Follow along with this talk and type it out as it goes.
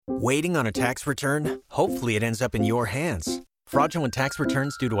Waiting on a tax return? Hopefully it ends up in your hands. Fraudulent tax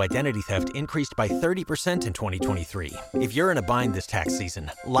returns due to identity theft increased by 30% in 2023. If you're in a bind this tax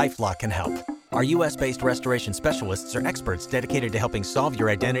season, LifeLock can help. Our U.S.-based restoration specialists are experts dedicated to helping solve your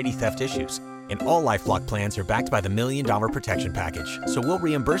identity theft issues. And all LifeLock plans are backed by the $1 Million Protection Package. So we'll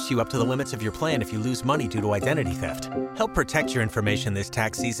reimburse you up to the limits of your plan if you lose money due to identity theft. Help protect your information this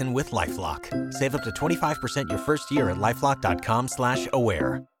tax season with LifeLock. Save up to 25% your first year at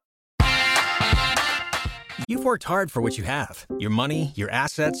LifeLock.com/aware. You've worked hard for what you have. Your money, your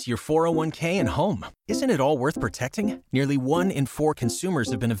assets, your 401k, and home. Isn't it all worth protecting? Nearly 1 in 4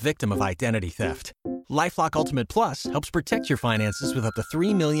 consumers have been a victim of identity theft. LifeLock Ultimate Plus helps protect your finances with up to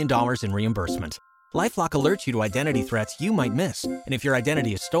 $3 million in reimbursement. LifeLock alerts you to identity threats you might miss. And if your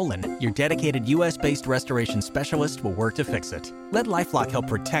identity is stolen, your dedicated U.S.-based restoration specialist will work to fix it. Let LifeLock help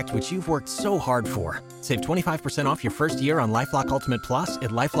protect what you've worked so hard for. Save 25% off your first year on LifeLock Ultimate Plus at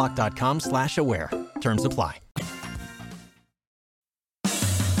LifeLock.com/aware. Terms apply.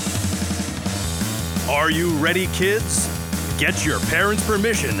 Are you ready, kids? Get your parents'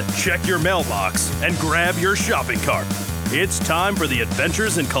 permission, check your mailbox, and grab your shopping cart. It's time for the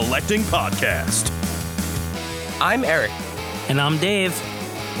Adventures in Collecting podcast. I'm Eric. And I'm Dave.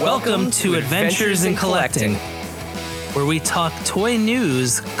 Welcome to Adventures in Collecting, where we talk toy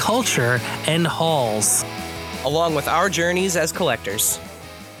news, culture, and hauls, along with our journeys as collectors.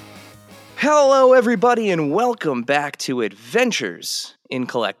 Hello, everybody, and welcome back to Adventures in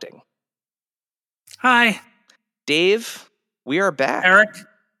Collecting. Hi. Dave, we are back. Eric,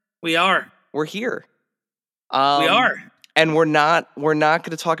 we are. We're here. We are. And we're not going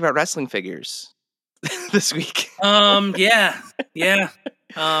to talk about wrestling figures this week. Yeah.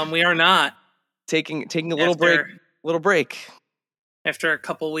 We are not. Taking a little break. After a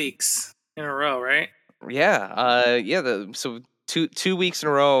couple weeks in a row, right? Yeah. So two weeks in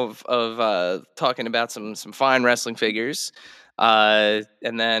a row of talking about some fine wrestling figures. And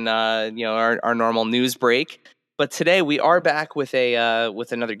then our normal news break. But today we are back with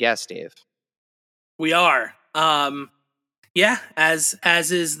another guest, Dave. We are. Yeah, as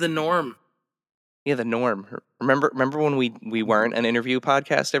is the norm. Yeah, the norm. Remember when we weren't an interview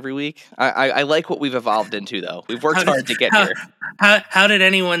podcast every week? I like what we've evolved into, though. We've worked hard to get here. How did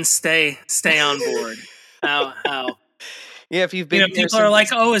anyone stay on board? How? Yeah, if you've been, people are like,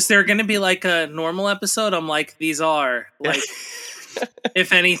 "Oh, is there going to be like a normal episode?" I'm like, "These are like,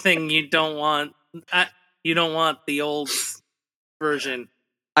 if anything, you don't want the old version."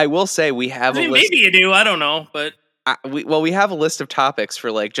 I will say we have. Maybe you do. I don't know, but. We have a list of topics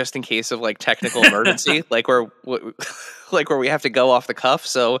for like just in case of like technical emergency, like where we have to go off the cuff.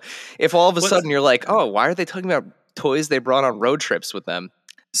 So if all of a sudden you're like, oh, why are they talking about toys they brought on road trips with them?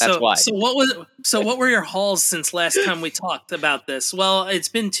 That's why. So what were your hauls since last time we talked about this? Well, it's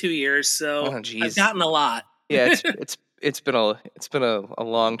been 2 years, so I've gotten a lot. Yeah, it's been a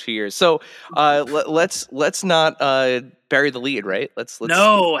long 2 years. So let's not bury the lead, right?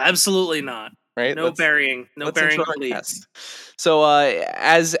 No, absolutely not. Right? No burying the lead. So,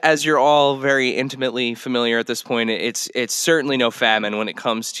 as you're all very intimately familiar at this point, it's certainly no famine when it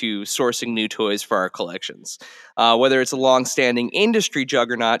comes to sourcing new toys for our collections. Whether it's a long-standing industry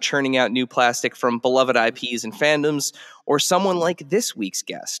juggernaut churning out new plastic from beloved IPs and fandoms, or someone like this week's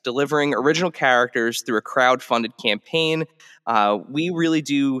guest delivering original characters through a crowd-funded campaign, we really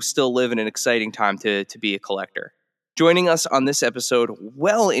do still live in an exciting time to be a collector. Joining us on this episode,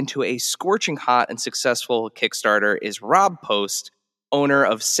 well into a scorching hot and successful Kickstarter, is Rob Post, owner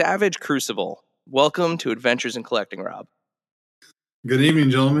of Savage Crucible. Welcome to Adventures in Collecting, Rob. Good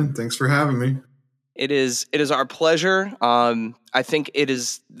evening, gentlemen. Thanks for having me. It is our pleasure. I think it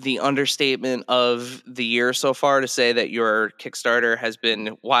is the understatement of the year so far to say that your Kickstarter has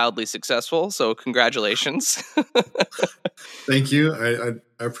been wildly successful. So congratulations. Thank you. I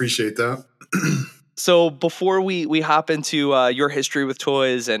appreciate that. So before we hop into your history with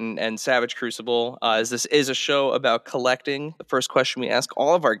toys and Savage Crucible, as this is a show about collecting, the first question we ask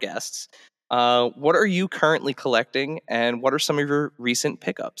all of our guests, what are you currently collecting and what are some of your recent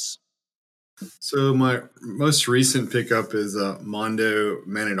pickups? So my most recent pickup is Mondo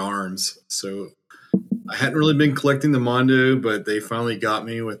Man-at-Arms. So I hadn't really been collecting the Mondo, but they finally got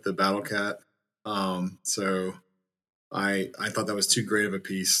me with the Battle Cat. So I thought that was too great of a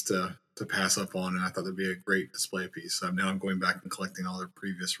piece to pass up on, and I thought that'd be a great display piece. So now I'm going back and collecting all their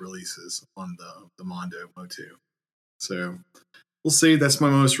previous releases on the Mondo Mo2. So we'll see. That's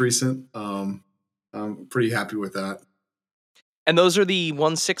my most recent. I'm pretty happy with that. And those are the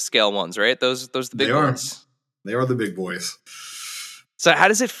 1/6 scale ones, right? Those the big ones. They are the big boys. So how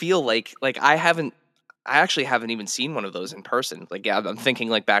does it feel like I haven't I actually haven't even seen one of those in person. Like, yeah, I'm thinking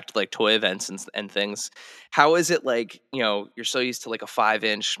like back to like toy events and things. How is it like, you're so used to like a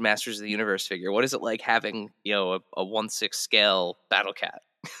 5-inch Masters of the Universe figure. What is it like having, a 1/6 scale Battle Cat?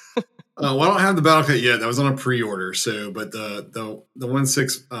 Well, I don't have the battle kit yet. That was on a pre-order. So, but the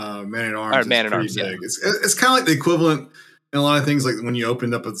 1/6 Man at Or Arms is Man at pretty Arms, yeah. big. It's kind of like the equivalent in a lot of things, like when you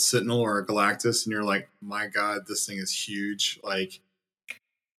opened up a Sentinel or a Galactus, and you're like, my God, this thing is huge. Like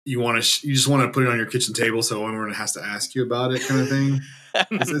you just want to put it on your kitchen table so everyone has to ask you about it, kind of thing.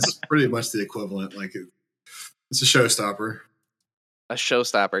 It's pretty much the equivalent. Like it's a showstopper. A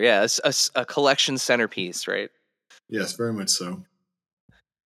showstopper, yeah. A collection centerpiece, right? Yes, very much so.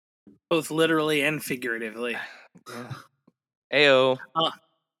 Both literally and figuratively. Yeah. Ayo.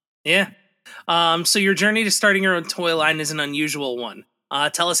 Yeah. So your journey to starting your own toy line is an unusual one.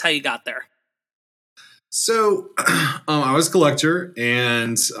 Tell us how you got there. So, I was a collector,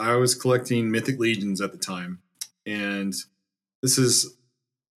 and I was collecting Mythic Legions at the time, and this is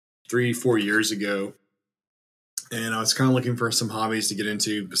 3-4 years ago. And I was kind of looking for some hobbies to get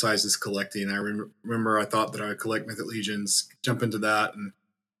into besides just collecting. I remember I thought that I would collect Mythic Legions, jump into that, and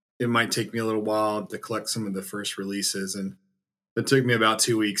it might take me a little while to collect some of the first releases. And it took me about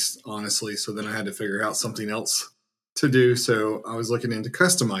 2 weeks, honestly. So then I had to figure out something else to do. So I was looking into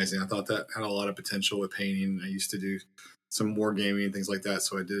customizing. I thought that had a lot of potential with painting. I used to do some wargaming and things like that.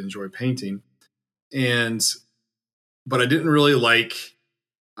 So I did enjoy painting. But I didn't really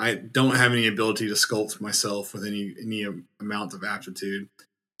I don't have any ability to sculpt myself with any amount of aptitude.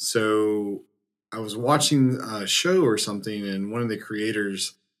 So I was watching a show or something, and one of the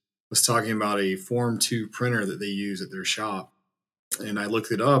creators was talking about a Form 2 printer that they use at their shop. And I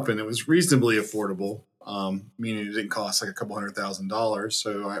looked it up, and it was reasonably affordable, meaning it didn't cost like a couple $100,000.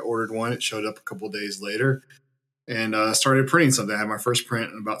 So I ordered one. It showed up a couple days later, and started printing something. I had my first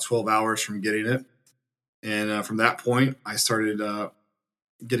print in about 12 hours from getting it. And from that point, I started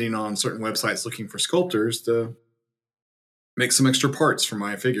getting on certain websites looking for sculptors to make some extra parts for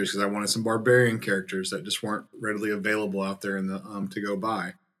my figures, because I wanted some barbarian characters that just weren't readily available out there in the to go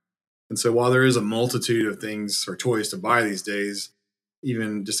buy. And so while there is a multitude of things or toys to buy these days,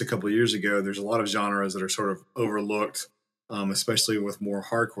 even just a couple of years ago, there's a lot of genres that are sort of overlooked, especially with more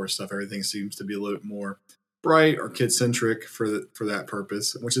hardcore stuff. Everything seems to be a little bit more bright or kid-centric for that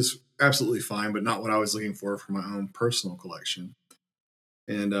purpose, which is absolutely fine, but not what I was looking for my own personal collection.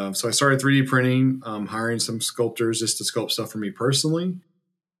 And so I started 3D printing, hiring some sculptors just to sculpt stuff for me personally.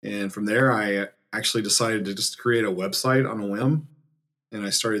 And from there, I actually decided to just create a website on a whim, and I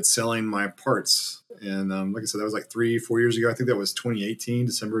started selling my parts. And like I said, that was like 3-4 years ago. I think that was 2018,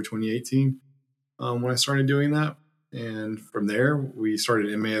 December 2018, when I started doing that. And from there, we started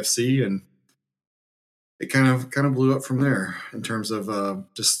MAFC, and it kind of blew up from there in terms of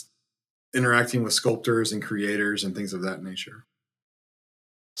just interacting with sculptors and creators and things of that nature.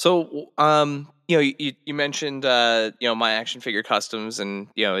 So, you mentioned, My Action Figure Customs, and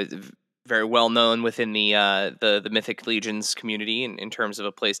it's very well known within the Mythic Legions community in terms of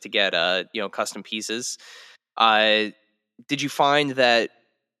a place to get custom pieces. Did you find that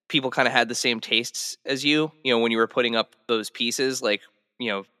people kind of had the same tastes as you? When you were putting up those pieces, like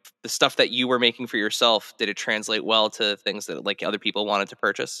the stuff that you were making for yourself, did it translate well to things that like other people wanted to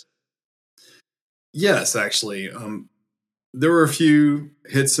purchase? Yes, actually. There were a few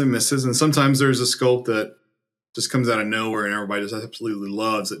hits and misses, and sometimes there's a sculpt that just comes out of nowhere and everybody just absolutely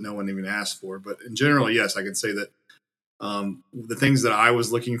loves that no one even asked for. But in general, yes, I can say that the things that I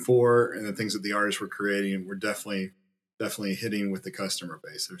was looking for and the things that the artists were creating were definitely hitting with the customer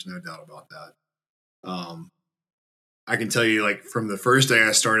base. There's no doubt about that. I can tell you, like, from the first day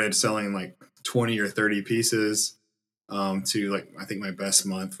I started selling like 20 or 30 pieces to, like, I think my best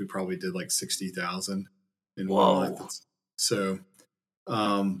month, we probably did like 60,000 in Whoa. 1 month. So,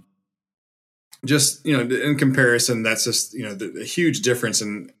 just, in comparison, that's just, the huge difference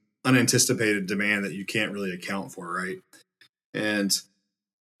in unanticipated demand that you can't really account for. Right. And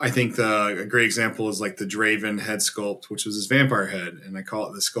I think a great example is like the Draven head sculpt, which was his vampire head. And I call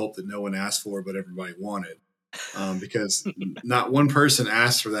it the sculpt that no one asked for, but everybody wanted, because not one person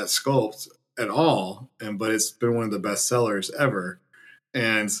asked for that sculpt at all. But it's been one of the best sellers ever.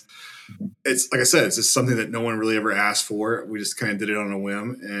 And it's, like I said, it's just something that no one really ever asked for. We just kind of did it on a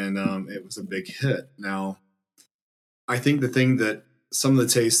whim, and it was a big hit. Now, I think the thing that some of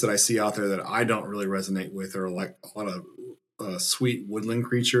the tastes that I see out there that I don't really resonate with are like a lot of sweet woodland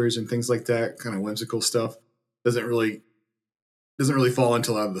creatures and things like that, kind of whimsical stuff. Doesn't really fall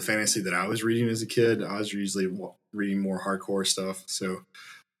into a lot of the fantasy that I was reading as a kid. I was usually reading more hardcore stuff, so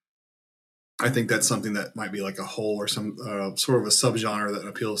I think that's something that might be like a hole or some sort of a subgenre that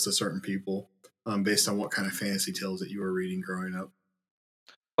appeals to certain people. based on what kind of fantasy tales that you were reading growing up.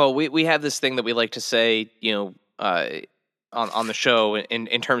 Well, we have this thing that we like to say, on the show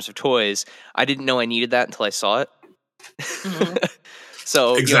in terms of toys. I didn't know I needed that until I saw it. Mhm.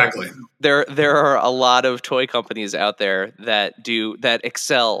 So Exactly. there are a lot of toy companies out there that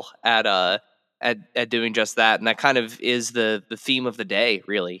excel at doing just that, and that kind of is the theme of the day,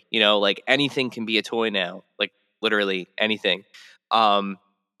 really. Like anything can be a toy now, like literally anything.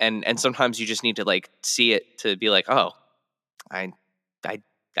 And sometimes you just need to like see it to be like, oh, I I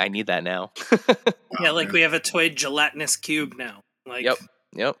I need that now. Yeah, Wow, like man. we have a toy gelatinous cube now. Like, Yep,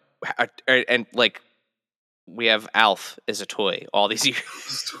 yep. And like we have Alf as a toy all these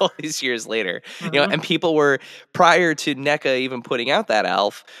years, all these years later. Mhm. And people were, prior to NECA even putting out that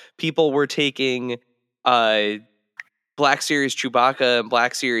Alf, people were taking uh Black Series Chewbacca and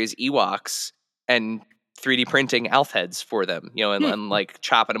Black Series Ewoks and 3D printing Alf heads for them, and like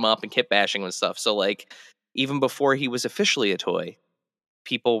chopping them up and kit bashing them and stuff. So like even before he was officially a toy,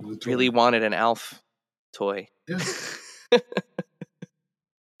 people The toy. really wanted an Alf toy.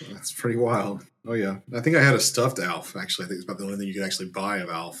 Yeah, that's pretty wild. Oh yeah, I think I had a stuffed Alf. Actually, I think it's about the only thing you could actually buy of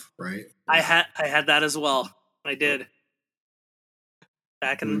Alf, right? I had that as well. I did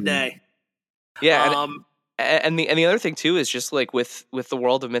back in the Mm. day. Yeah, Um, and the other thing too is just like with the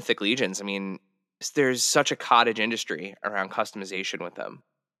world of Mythic Legions. I mean, there's such a cottage industry around customization with them.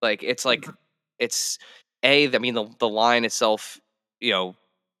 Like it's I mean the line itself, you know,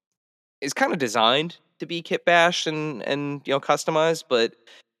 is kind of designed to be kit bashed and customized, but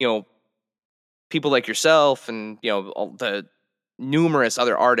you know people like yourself and all the numerous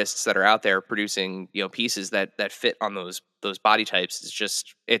other artists that are out there producing pieces that fit on those body types is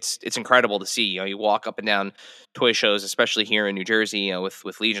just it's incredible to see. You walk up and down toy shows, especially here in New Jersey,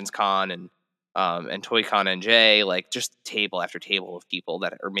 with Legions Con and Toy Con NJ, like just table after table of people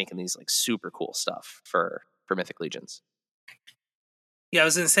that are making these like super cool stuff for Mythic Legions. yeah, I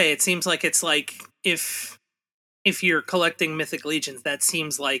was gonna say it seems like it's like if you're collecting Mythic Legions, that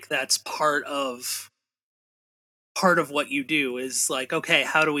seems like that's part of what you do is like, okay,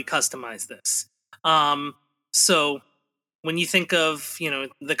 how do we customize this? So when you think of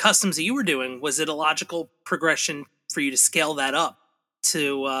the customs that you were doing, was it a logical progression for you to scale that up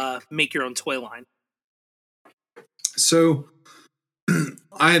to make your own toy line? So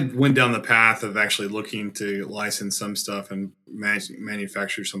I had went down the path of actually looking to license some stuff and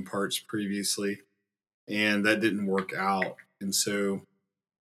manufacture some parts previously, and that didn't work out. And so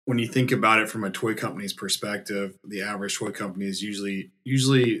when you think about it from a toy company's perspective, the average toy company is usually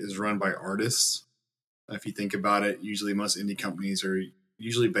is run by artists. If you think about it, usually most indie companies are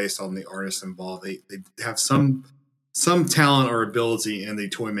usually based on the artists involved. They have some talent or ability in the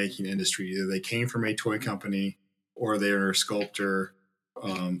toy making industry. Either they came from a toy company or they're a sculptor,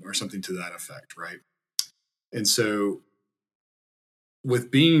 or something to that effect, right? And so,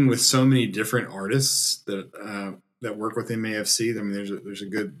 with being with so many different artists that work within MAFC, I mean, there's a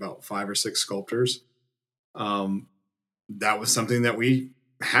good about 5 or 6 sculptors. Um, that was something that we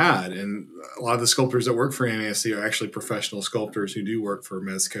had, and a lot of the sculptors that work for MAFC are actually professional sculptors who do work for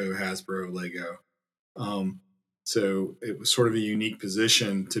Mezco, Hasbro, Lego. Um, so it was sort of a unique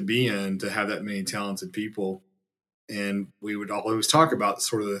position to be in, to have that many talented people. And we would always talk about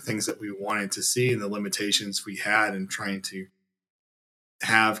sort of the things that we wanted to see and the limitations we had in trying to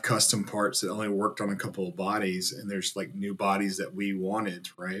have custom parts that only worked on a couple of bodies. And there's like new bodies that we wanted,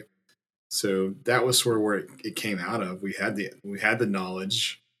 right? So that was sort of where it came out of. We had the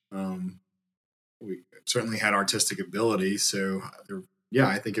knowledge. We certainly had artistic ability. So yeah,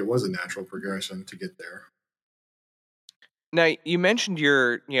 I think it was a natural progression to get there. Now you mentioned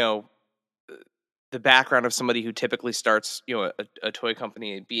the background of somebody who typically starts, a toy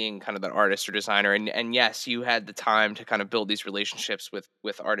company being kind of that artist or designer. And yes, you had the time to kind of build these relationships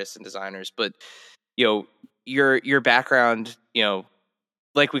with artists and designers, but, your background,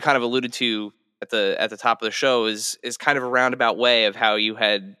 like we kind of alluded to at the top of the show is kind of a roundabout way of how you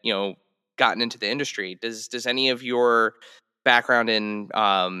had, gotten into the industry. Does any of your background in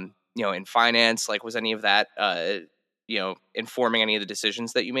finance, like was any of that, informing any of the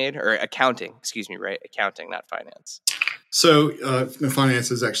decisions that you made, or accounting, excuse me, right? Accounting, not finance. So the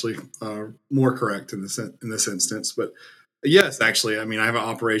finance is actually more correct in this instance, but yes, actually, I mean, I have an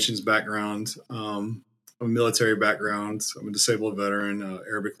operations background, a military background. I'm a disabled veteran,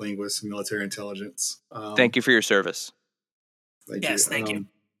 Arabic linguist, and military intelligence. Thank you for your service. Thank you. Yes, thank you.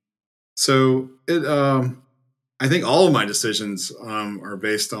 So I think all of my decisions are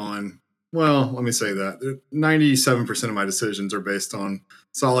based on. Well, let me say that 97% of my decisions are based on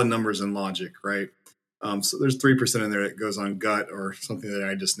solid numbers and logic, right? So there's 3% in there that goes on gut or something that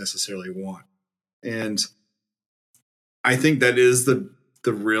I just necessarily want. And I think that is the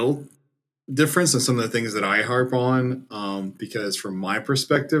real difference and some of the things that I harp on, because from my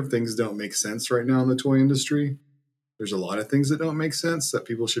perspective, things don't make sense right now in the toy industry. There's a lot of things that don't make sense that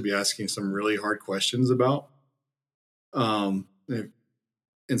people should be asking some really hard questions about. And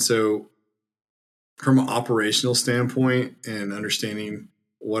so, from an operational standpoint and understanding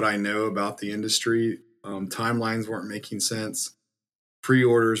what I know about the industry, timelines weren't making sense,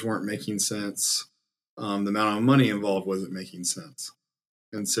 pre-orders weren't making sense, the amount of money involved wasn't making sense.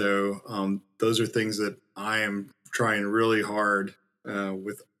 And so those are things that I am trying really hard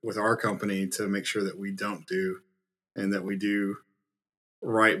with our company to make sure that we don't do, and that we do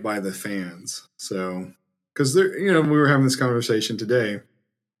right by the fans. So, because we were having this conversation today.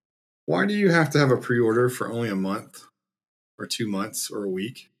 Why do you have to have a pre-order for only a month or 2 months or a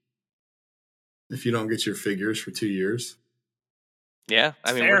week if you don't get your figures for 2 years? Yeah,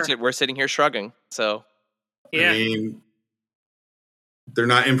 I mean, we're sitting here shrugging. So, yeah. I mean, they're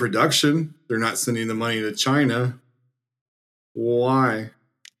not in production. They're not sending the money to China. Why?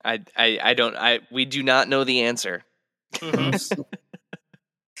 We do not know the answer. Mm-hmm.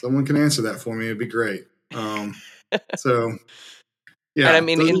 Someone can answer that for me. It'd be great. So, yeah. And I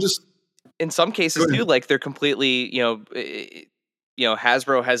mean, just, in some cases too, like they're completely,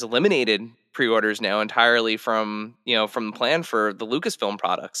 Hasbro has eliminated pre-orders now entirely from the plan for the Lucasfilm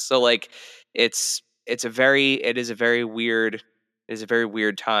products. So like, it is a very weird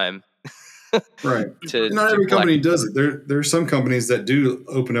time. Right. to Not every company collect. does it. There are some companies that do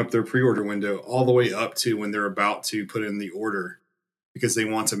open up their pre-order window all the way up to when they're about to put in the order, because they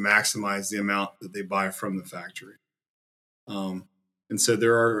want to maximize the amount that they buy from the factory. And so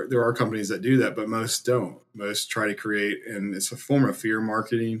there are companies that do that, but most don't. Most try to create, and it's a form of fear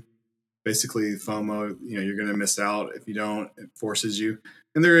marketing. Basically, FOMO, you're going to miss out if you don't. It forces you.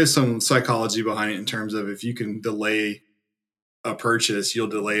 And there is some psychology behind it in terms of if you can delay a purchase, you'll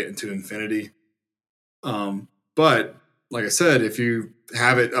delay it into infinity. But like I said, if you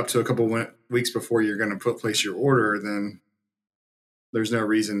have it up to a couple weeks before you're going to place your order, then there's no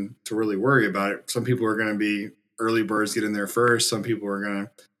reason to really worry about it. Some people are going to be early birds, get in there first. Some people are going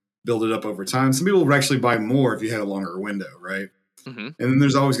to build it up over time. Some people would actually buy more if you had a longer window, right? Mm-hmm. And then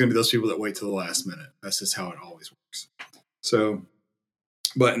there's always going to be those people that wait till the last minute. That's just how it always works. So,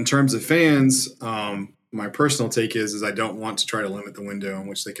 but in terms of fans, my personal take is I don't want to try to limit the window in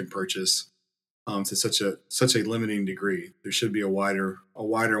which they can purchase to such a limiting degree. There should be a wider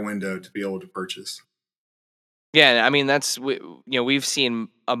window to be able to purchase. Yeah, I mean we've seen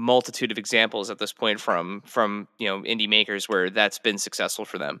a multitude of examples at this point from indie makers where that's been successful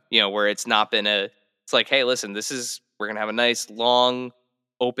for them. Where it's not been it's like, hey, listen, we're gonna have a nice long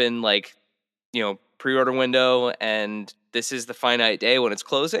open pre-order window, and this is the finite day when it's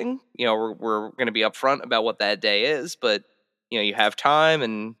closing. We're gonna be upfront about what that day is, but you have time,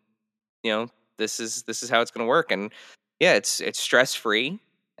 and this is how it's gonna work, and yeah, it's stress free,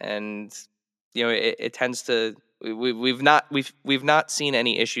 and it tends to we've not seen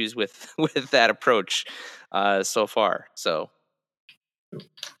any issues with with that approach so far. So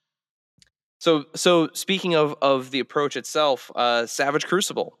speaking of the approach itself, Savage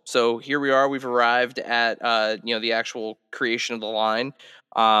Crucible. So here we are. We've arrived at the actual creation of the line.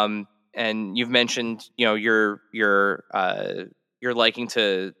 And you've mentioned your liking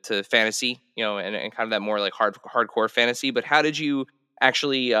to fantasy, and kind of that more like hardcore fantasy. But how did you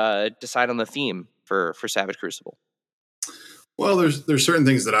actually decide on the theme for Savage Crucible? Well, there's certain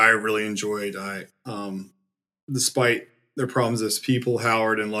things that I really enjoyed. Despite their problems as people,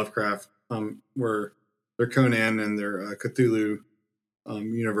 Howard and Lovecraft, were their Conan and their Cthulhu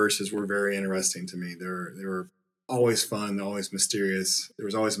universes were very interesting to me. They were always fun, always mysterious. There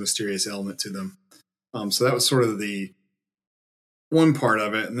was always a mysterious element to them. So that was sort of the one part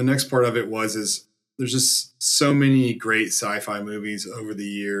of it, and the next part of it is there's just so many great sci-fi movies over the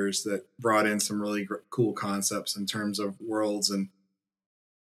years that brought in some really cool concepts in terms of worlds, and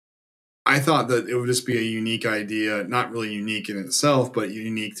I thought that it would just be a unique idea, not really unique in itself, but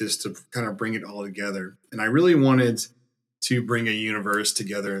unique just to kind of bring it all together. And I really wanted to bring a universe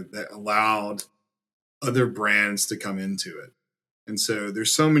together that allowed other brands to come into it. And so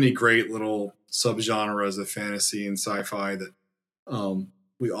there's so many great little subgenres of fantasy and sci-fi that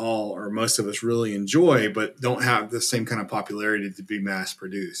we all, or most of us, really enjoy, but don't have the same kind of popularity to be mass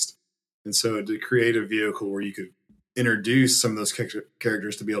produced. And so to create a vehicle where you could introduce some of those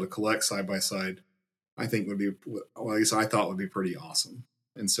characters to be able to collect side by side, I think would be, well, at least I thought would be pretty awesome.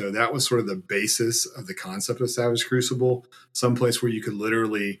 And so that was sort of the basis of the concept of Savage Crucible, someplace where you could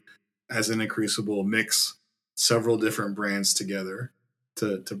literally, as in a Crucible, mix several different brands together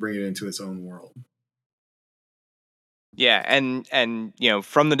to bring it into its own world. Yeah, and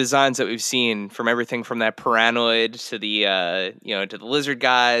from the designs that we've seen, from everything from that Paranoid to the to the lizard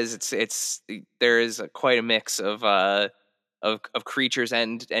guys, it's there is quite a mix of creatures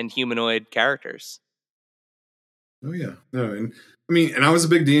and humanoid characters. Oh yeah, no, and I mean, and I was a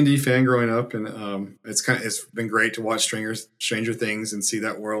big D&D fan growing up, and it's been great to watch Stranger Things and see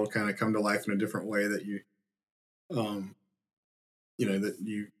that world kind of come to life in a different way that um that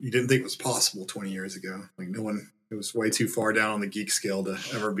you didn't think was possible 20 years ago. Like no one, it was way too far down on the geek scale to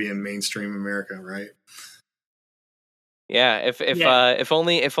ever be in mainstream America, right? Yeah, Yeah. if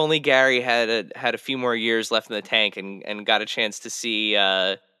only Gary had a few more years left in the tank and got a chance to see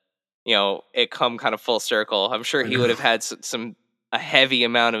it come kind of full circle, I'm sure I he would know, have had some a heavy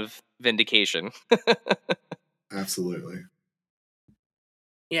amount of vindication. absolutely.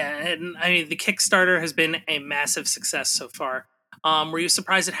 Yeah, and I mean the Kickstarter has been a massive success so far. Were you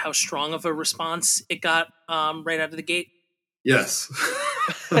surprised at how strong of a response it got right out of the gate? Yes,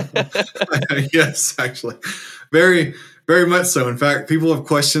 yes, actually, very, very much so. In fact, people have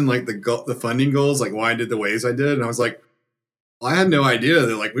questioned like the funding goals, like why I did the ways I did, and I was like, well, I had no idea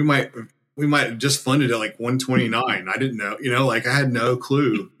that like we might have just funded at like 129. I didn't know, like I had no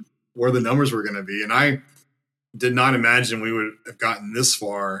clue where the numbers were going to be, and I did not imagine we would have gotten this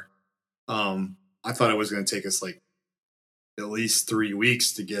far. I thought it was going to take us like at least 3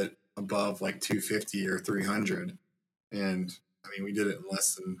 weeks to get above like 250 or 300, and I mean we did it in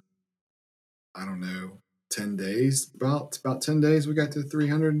less than, I don't know, 10 days. About 10 days we got to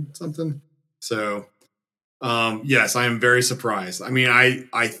 300 something. So yes, I am very surprised. I mean,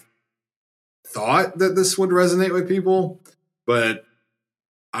 I thought that this would resonate with people, but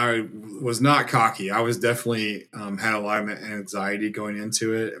I was not cocky. I was definitely had a lot of anxiety going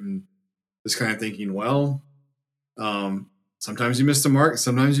into it, and just kind of thinking, well, sometimes you miss the mark,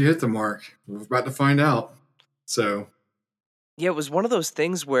 sometimes you hit the mark. We're about to find out. So Yeah, it was one of those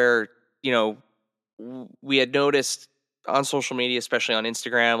things where, we had noticed on social media, especially on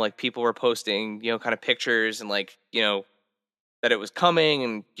Instagram, like people were posting, kind of pictures and like, that it was coming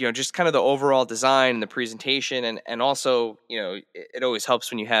and, just kind of the overall design and the presentation. And also, it always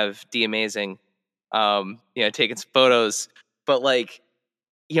helps when you have D Amazing, taking some photos. But like,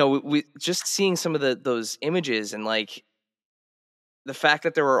 we just seeing some of those images and like, the fact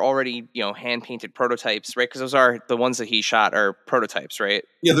that there were already, hand painted prototypes, right? Because those are the ones that he shot are prototypes, right?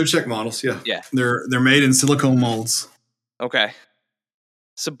 yeah, they're check models. Yeah, Yeah. they're made in silicone molds. Okay.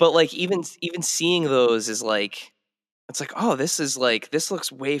 So, but like even seeing those is like it's like, oh, this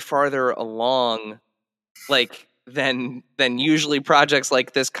looks way farther along, like than usually projects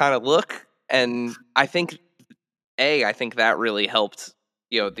like this kind of look. And I think that really helped.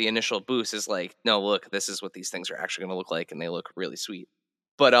 The initial boost is like, no, look, this is what these things are actually going to look like, and they look really sweet.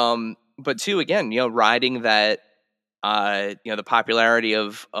 But two, again, riding that the popularity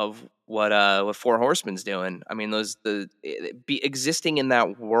of what Four Horsemen's doing. I mean, be existing in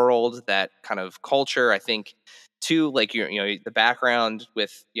that world, that kind of culture. I think too, like the background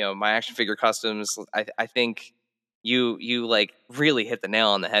with my action figure customs. I think you like really hit the nail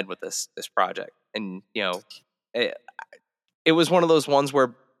on the head with this project, and it, it was one of those ones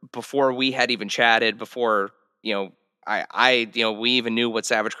where before we had even chatted, before you know we even knew what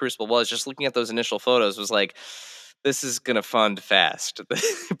Savage Crucible was, just looking at those initial photos was like, this is gonna fund fast.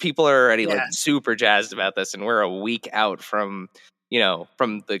 People are already like Yeah, super jazzed about this, and we're a week out from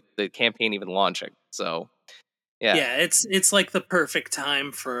from the campaign even launching. So yeah. yeah, it's like the perfect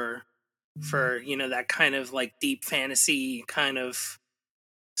time for that kind of like deep fantasy kind of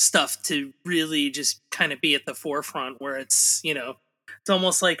stuff to really just kind of be at the forefront where it's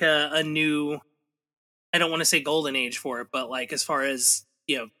almost like a new, I don't want to say golden age for it, but like as far as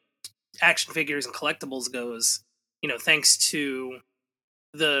action figures and collectibles goes, thanks to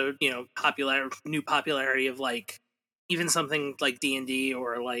the new popularity of like even something like D&D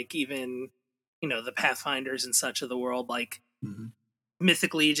or like even the Pathfinders and such of the world, like Mhm.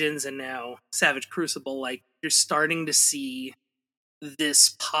 Mythic Legions and now Savage Crucible, like you're starting to see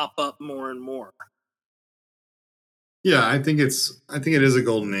this pop up more and more. Yeah, I think it is a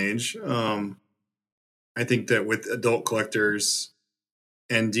golden age. I think that with adult collectors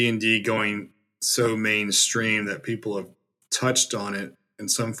and D&D going so mainstream that people have touched on it in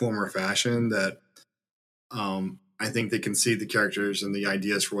some form or fashion, that I think they can see the characters and the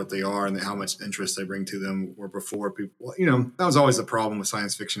ideas for what they are and how much interest they bring to them. Where before people, that was always the problem with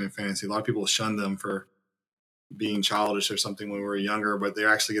science fiction and fantasy. A lot of people shun them for being childish or something when we were younger, but they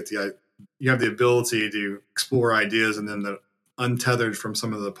actually get you have the ability to explore ideas in them that untethered from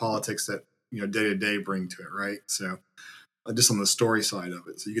some of the politics that day to day bring to it, right? So just on the story side of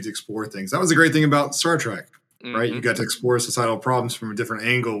it, so you get to explore things. That was the great thing about Star Trek. right? You got to explore societal problems from a different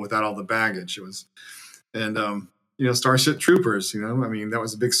angle without all the baggage. It was, and Starship Troopers. I mean, that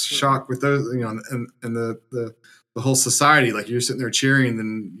was a big shock with those. And the whole society. Like, you're sitting there cheering, and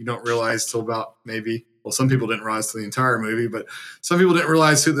then you don't realize till about maybe. Well, some people didn't realize till the entire movie, but some people didn't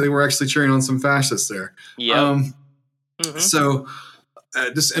realize who they were actually cheering on. Some fascists there. Yeah. So.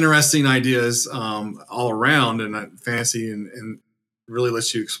 Just interesting ideas all around, and fantasy and really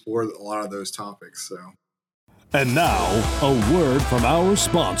lets you explore a lot of those topics. So, And now, a word from our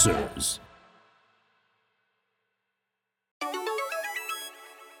sponsors.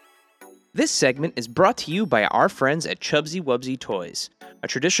 This segment is brought to you by our friends at Chubsy Wubsy Toys. A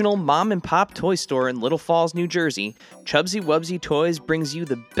traditional mom-and-pop toy store in Little Falls, New Jersey, Chubsy Wubsy Toys brings you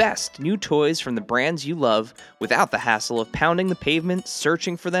the best new toys from the brands you love without the hassle of pounding the pavement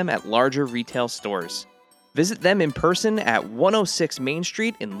searching for them at larger retail stores. Visit them in person at 106 Main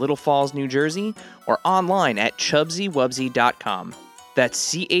Street in Little Falls, New Jersey, or online at chubsywubsy.com.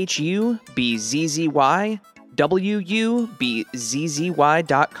 That's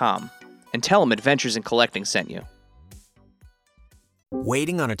CHUBZYWUBZZY.com. And tell them Adventures in Collecting sent you.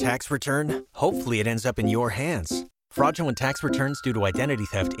 Waiting on a tax return? Hopefully it ends up in your hands. Fraudulent tax returns due to identity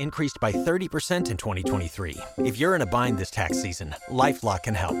theft increased by 30% in 2023. If you're in a bind this tax season, LifeLock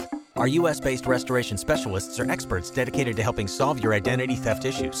can help. Our U.S.-based restoration specialists are experts dedicated to helping solve your identity theft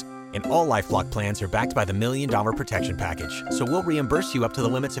issues. And all LifeLock plans are backed by the $1 Million Protection Package. So we'll reimburse you up to the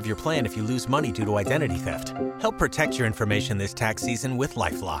limits of your plan if you lose money due to identity theft. Help protect your information this tax season with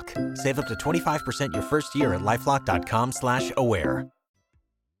LifeLock. Save up to 25% your first year at LifeLock.com/aware.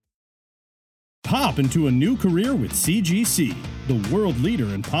 Hop into a new career with CGC, the world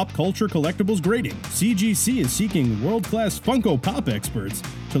leader in pop culture collectibles grading. CGC is seeking world-class Funko Pop experts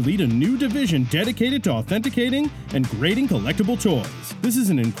to lead a new division dedicated to authenticating and grading collectible toys. This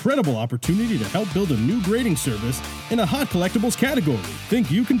is an incredible opportunity to help build a new grading service in a hot collectibles category.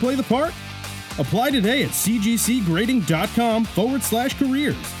 Think you can play the part? Apply today at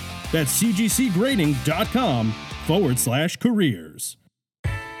cgcgrading.com/careers. That's cgcgrading.com/careers.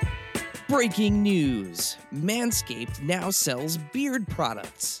 Breaking news! Manscaped now sells beard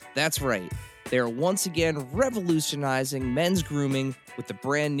products. That's right. They are once again revolutionizing men's grooming with the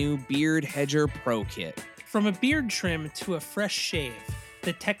brand new Beard Hedger Pro Kit. From a beard trim to a fresh shave,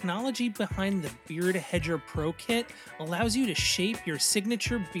 the technology behind the Beard Hedger Pro Kit allows you to shape your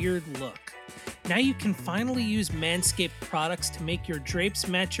signature beard look. Now you can finally use Manscaped products to make your drapes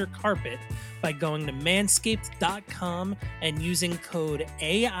match your carpet by going to manscaped.com and using code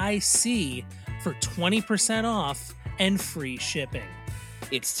AIC for 20% off and free shipping.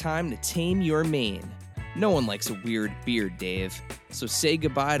 It's time to tame your mane. No one likes a weird beard, Dave. So say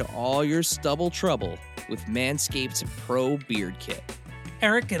goodbye to all your stubble trouble with Manscaped's Pro Beard Kit.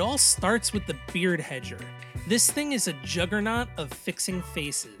 Eric, it all starts with the Beard Hedger. This thing is a juggernaut of fixing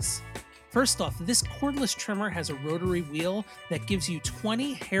faces. First off, this cordless trimmer has a rotary wheel that gives you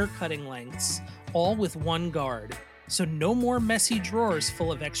 20 hair cutting lengths, all with one guard, so no more messy drawers full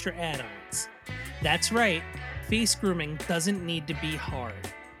of extra add-ons. That's right, face grooming doesn't need to be hard.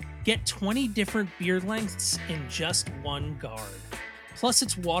 Get 20 different beard lengths in just one guard. Plus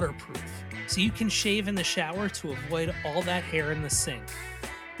it's waterproof, so you can shave in the shower to avoid all that hair in the sink.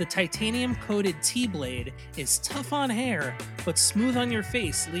 The titanium-coated T-blade is tough on hair, but smooth on your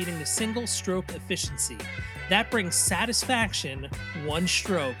face, leading to single-stroke efficiency. That brings satisfaction one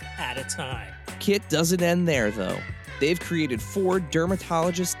stroke at a time. Kit doesn't end there, though. They've created 4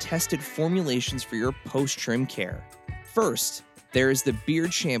 dermatologist-tested formulations for your post-trim care. First, there is the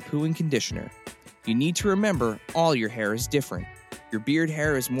beard shampoo and conditioner. You need to remember all your hair is different. Your beard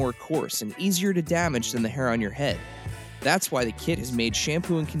hair is more coarse and easier to damage than the hair on your head. That's why the kit has made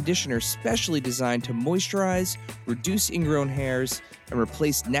shampoo and conditioner specially designed to moisturize, reduce ingrown hairs, and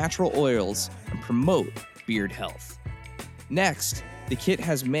replace natural oils and promote beard health. Next, the kit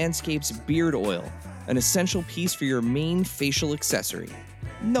has Manscaped's Beard Oil, an essential piece for your main facial accessory.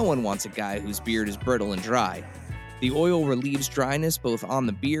 No one wants a guy whose beard is brittle and dry. The oil relieves dryness both on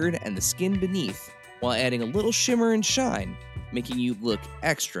the beard and the skin beneath, while adding a little shimmer and shine, making you look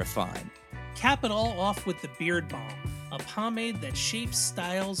extra fine. Cap it all off with the Beard Balm, a pomade that shapes,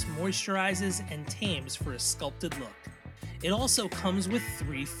 styles, moisturizes, and tames for a sculpted look. It also comes with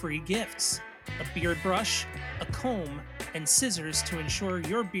 3 free gifts: a beard brush, a comb, and scissors to ensure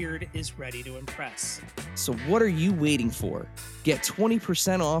your beard is ready to impress. So what are you waiting for? Get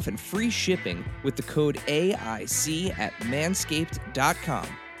 20% off and free shipping with the code AIC at manscaped.com.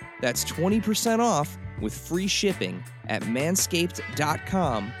 That's 20% off with free shipping at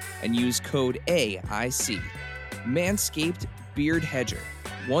manscaped.com and use code AIC. Manscaped Beard Hedger.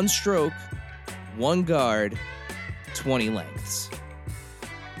 One stroke, 1 guard, 20 lengths.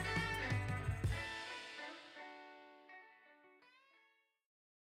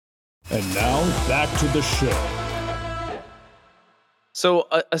 And now, back to the show. So,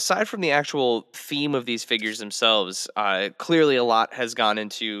 aside from the actual theme of these figures themselves, clearly a lot has gone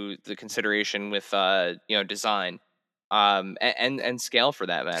into the consideration with, design, and scale for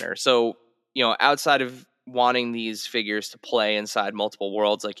that matter. So, outside of wanting these figures to play inside multiple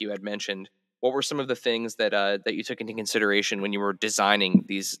worlds, like you had mentioned, what were some of the things that you took into consideration when you were designing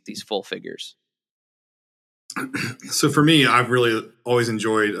these full figures? So for me, I've really always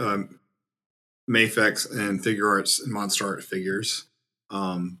enjoyed Mafex and Figure Arts and Monster Art figures.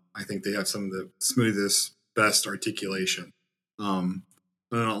 I think they have some of the smoothest, best articulation. And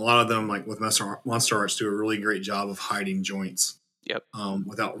a lot of them, like with Monster Arts, do a really great job of hiding joints. Yep.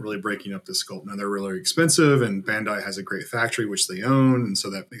 Without really breaking up the sculpt. Now they're really expensive, and Bandai has a great factory which they own, and so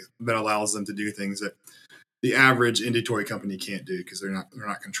that allows them to do things that the average indie toy company can't do because they're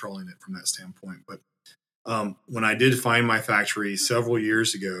not controlling it from that standpoint. But when I did find my factory several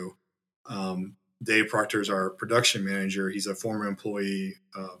years ago, Dave Proctor is our production manager. He's a former employee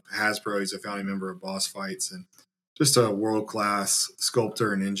of Hasbro. He's a founding member of Boss Fights and just a world-class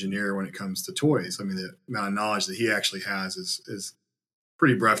sculptor and engineer when it comes to toys. I mean, the amount of knowledge that he actually has is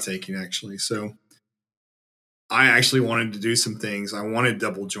pretty breathtaking, actually. So I actually wanted to do some things. I wanted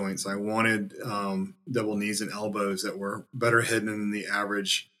double joints. I wanted double knees and elbows that were better hidden than the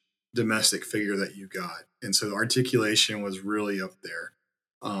average domestic figure that you got. And so articulation was really up there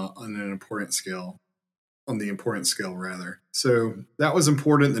on the importance scale, rather. So that was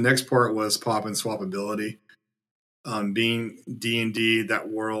important. The next part was pop and swappability. Being D&D, that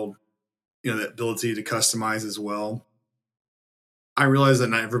world, that ability to customize as well. I realize that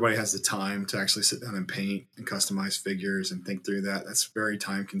not everybody has the time to actually sit down and paint and customize figures and think through that. That's very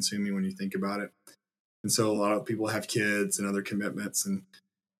time consuming when you think about it. And so a lot of people have kids and other commitments and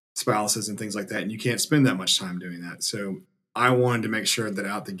spouses and things like that, and you can't spend that much time doing that. So I wanted to make sure that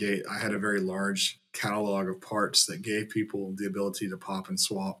out the gate, I had a very large catalog of parts that gave people the ability to pop and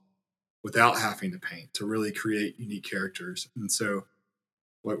swap without having to paint, to really create unique characters. And so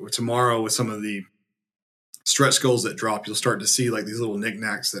tomorrow with some of the stretch goals that drop, you'll start to see like these little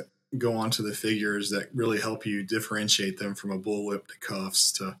knickknacks that go onto the figures that really help you differentiate them from a bullwhip to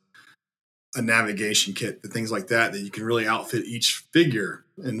cuffs to a navigation kit, the things like that you can really outfit each figure.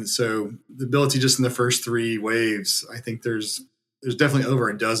 And so the ability just in the first 3 waves, I think there's definitely over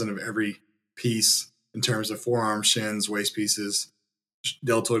a dozen of every piece in terms of forearm, shins, waist pieces,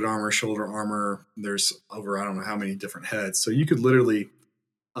 deltoid armor, shoulder armor. There's over, I don't know how many different heads. So you could literally,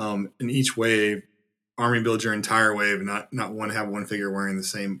 in each wave, army build your entire wave and not have one figure wearing the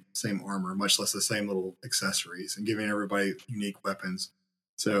same armor, much less the same little accessories, and giving everybody unique weapons.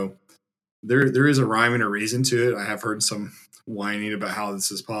 So there is a rhyme and a reason to it. I have heard some whining about how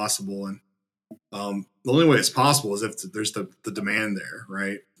this is possible, and the only way it's possible is if there's the demand there,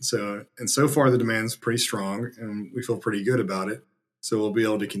 right? So far the demand's pretty strong, and we feel pretty good about it. So we'll be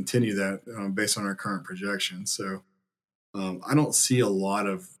able to continue that based on our current projections. So I don't see a lot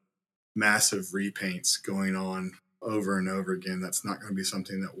of massive repaints going on over and over again. That's not going to be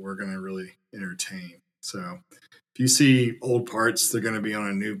something that we're going to really entertain. So if you see old parts, they're going to be on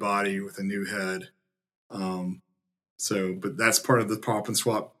a new body with a new head. But that's part of the pop and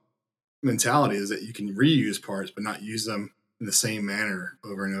swap mentality, is that you can reuse parts, but not use them in the same manner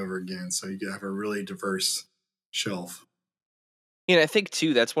over and over again. So you can have a really diverse shelf. I think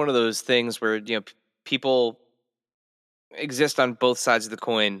too, that's one of those things where, people exist on both sides of the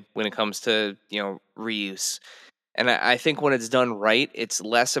coin when it comes to, reuse. And I think when it's done right, it's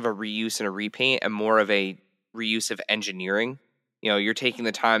less of a reuse and a repaint and more of a reuse of engineering. You're taking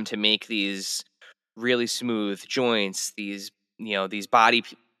the time to make these really smooth joints, these body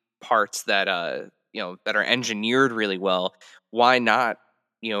parts that that are engineered really well. Why not,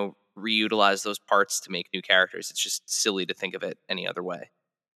 reutilize those parts to make new characters? It's just silly to think of it any other way.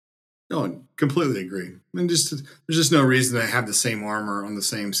 No, I completely agree. There's just no reason to have the same armor on the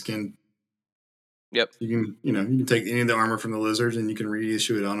same skin. Yep. You can take any of the armor from the lizards and you can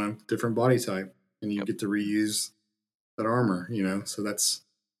reissue it on a different body type, and you get to reuse that armor. So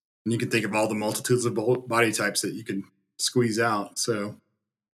and you can think of all the multitudes of body types that you can squeeze out. So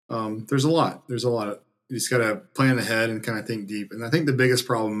there's a lot. You just got to plan ahead and kind of think deep. And I think the biggest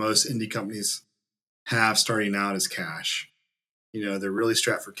problem most indie companies have starting out is cash. They're really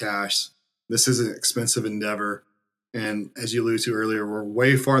strapped for cash. This is an expensive endeavor. And as you alluded to earlier, we're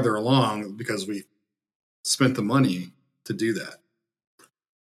way farther along because we spent the money to do that.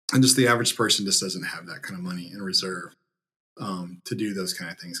 And just the average person just doesn't have that kind of money in reserve. to do those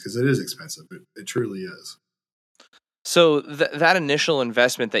kind of things, because it is expensive. It truly is. So that initial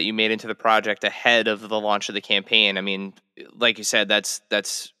investment that you made into the project ahead of the launch of the campaign, I mean, like you said, that's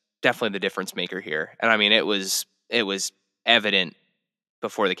definitely the difference maker here. And I mean, it was evident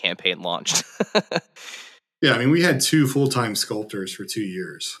before the campaign launched. Yeah, I mean, we had 2 full-time sculptors for 2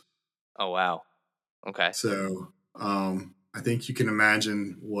 years. Oh wow. Okay. So I think you can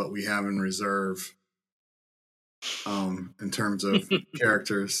imagine what we have in reserve in terms of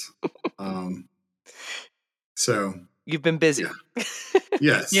characters. So You've been busy. Yeah.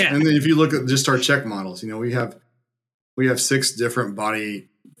 Yes. Yeah. And then if you look at just our check models, we have 6 different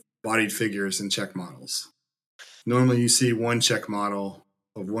bodied figures in check models. Normally you see one check model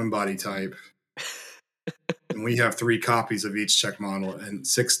of one body type, and we have 3 copies of each check model and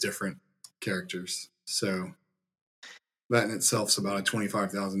 6 different characters. So that in itself is about a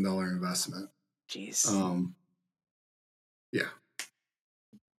 $25,000 investment. Jeez. Yeah.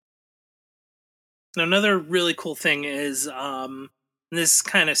 Now, another really cool thing is this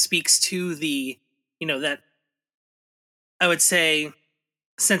kind of speaks to the, that I would say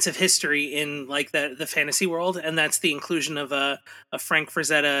sense of history in like the fantasy world, and that's the inclusion of a Frank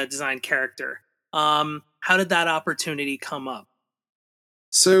Frazetta designed character. How did that opportunity come up?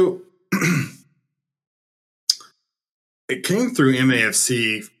 So it came through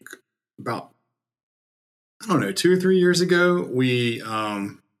MAFC about, I don't know, 2 or 3 years ago.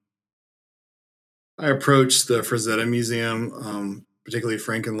 I approached the Frazetta Museum, particularly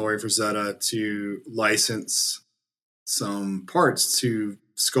Frank and Lori Frazetta, to license some parts to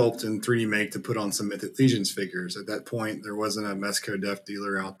sculpt and 3D make to put on some Mythic Legions figures. At that point, there wasn't a Mezco Death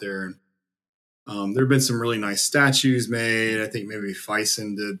Dealer out there. And there have been some really nice statues made. I think maybe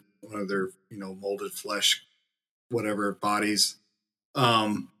Fison did one of their, molded flesh, whatever, bodies.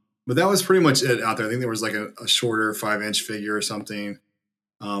 But that was pretty much it out there. I think there was like a shorter 5-inch figure or something,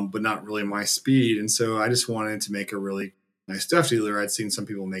 but not really my speed. And so I just wanted to make a really nice Death Dealer. I'd seen some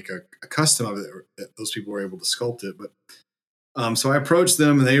people make a custom of it, that those people were able to sculpt it. But so I approached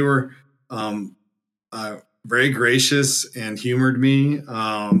them, and they were very gracious and humored me,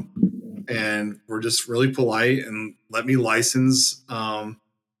 and were just really polite and let me license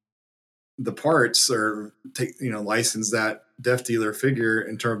the parts, or license that Death Dealer figure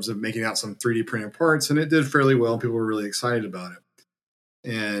in terms of making out some 3D printed parts. And it did fairly well. People were really excited about it.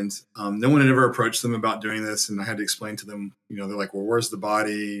 And no one had ever approached them about doing this. And I had to explain to them, they're like, well, where's the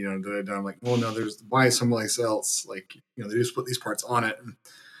body? I'm like, well, no, there's the body someplace else. Like, they just put these parts on it.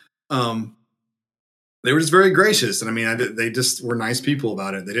 And they were just very gracious. And I mean, they just were nice people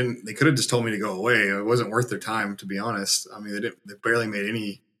about it. They could have just told me to go away. It wasn't worth their time, to be honest. I mean, they barely made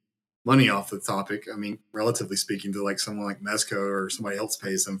any money off the topic. I mean, relatively speaking, to like someone like Mezco or somebody else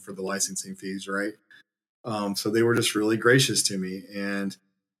pays them for the licensing fees, right? So they were just really gracious to me. And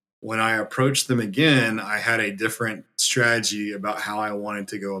when I approached them again, I had a different strategy about how I wanted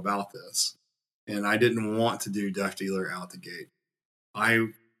to go about this. And I didn't want to do Death Dealer out the gate.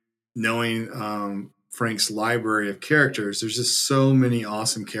 Knowing Frank's library of characters, there's just so many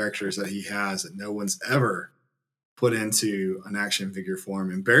awesome characters that he has that no one's ever put into an action figure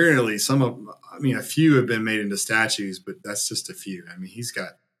form. And barely a few have been made into statues, but that's just a few. I mean, he's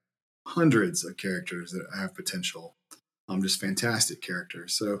got hundreds of characters that have potential. Just fantastic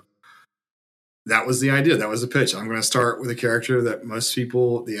characters. So that was the idea. That was the pitch. I'm going to start with a character that most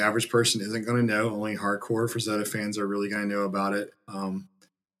people, the average person, isn't going to know. Only hardcore Frazetta fans are really going to know about it.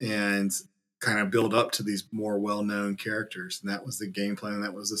 And kind of build up to these more well-known characters. And that was the game plan. And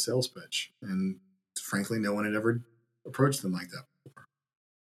that was the sales pitch. And frankly, no one had ever approached them like that before.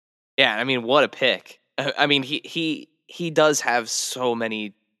 Yeah, I mean, what a pick. I mean, he does have so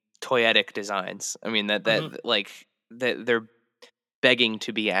many toyetic designs. I mean, that they're begging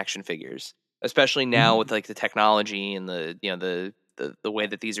to be action figures, especially now with like the technology and the way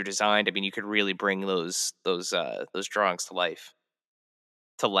that these are designed. I mean, you could really bring those drawings to life.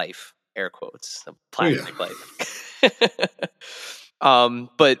 Air quotes, the plastic life.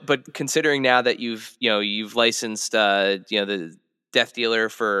 But considering now that you've licensed the Death Dealer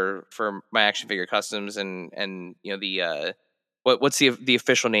for my action figure customs and the what's the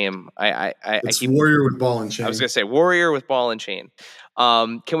official name? It's Warrior with Ball and Chain. I was gonna say Warrior with Ball and Chain.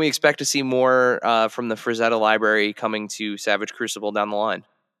 Can we expect to see more from the Frazetta library coming to Savage Crucible down the line?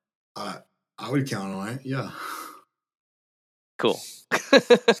 I would count on it. Yeah. Cool.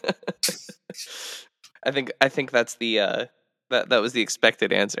 I think that's the that was the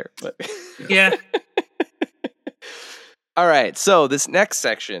expected answer, but yeah. All right, so this next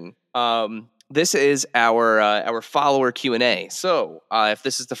section, this is our follower Q&A. So if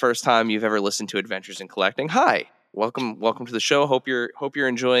this is the first time you've ever listened to Adventures in Collecting, hi, welcome to the show. Hope you're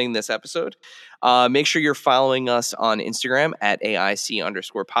enjoying this episode. Make sure you're following us on Instagram at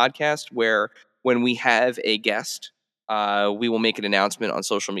AIC_podcast, where when we have a guest, we will make an announcement on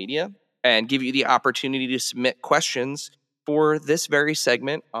social media and give you the opportunity to submit questions for this very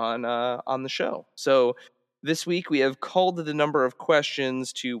segment on the show. So this week we have culled the number of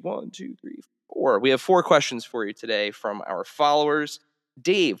questions to 1, 2, 3, 4. We have 4 questions for you today from our followers.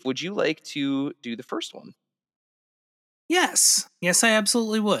 Dave, would you like to do the first one? Yes, I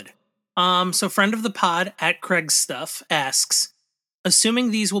absolutely would. So friend of the pod at Craig's Stuff asks,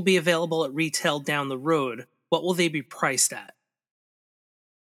 assuming these will be available at retail down the road, what will they be priced at?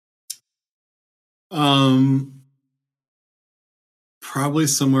 Probably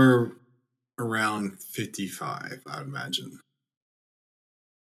somewhere around 55, I would imagine.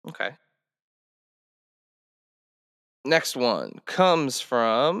 Okay. Next one comes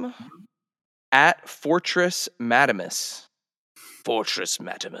from at Fortress Matimus. Fortress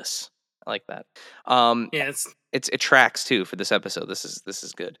Matimus. I like that. Yeah, it tracks too for this episode. This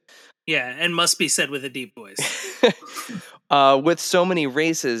is good. Yeah, and must be said with a deep voice. With so many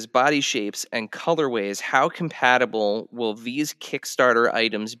races, body shapes, and colorways, how compatible will these Kickstarter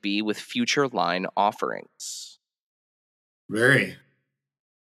items be with future line offerings? Very.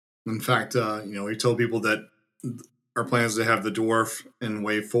 In fact, we told people that our plan is to have the dwarf in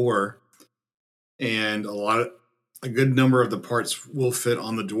wave 4, and a good number of the parts will fit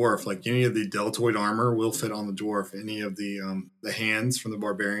on the dwarf. Like any of the deltoid armor will fit on the dwarf. Any of the hands from the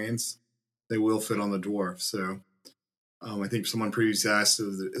barbarians, they will fit on the dwarf. So I think someone previously asked,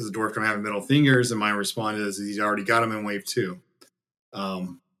 is the dwarf going to have middle fingers? And my response is he's already got them in wave 2.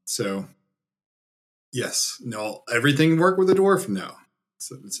 So yes, no, everything work with the dwarf? No,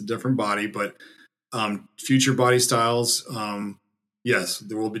 it's a different body, but future body styles, yes,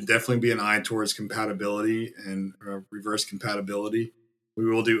 there will definitely be an eye towards compatibility and reverse compatibility. We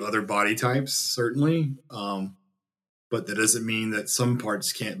will do other body types, certainly, but that doesn't mean that some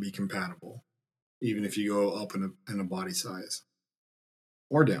parts can't be compatible, even if you go up in a body size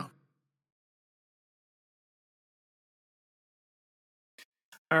or down.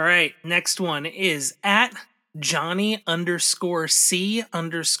 All right, next one is at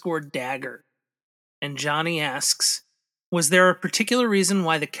Johnny_C_dagger. And Johnny asks, was there a particular reason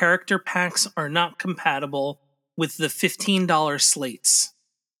why the character packs are not compatible with the $15 slates?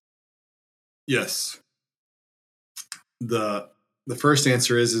 Yes. The first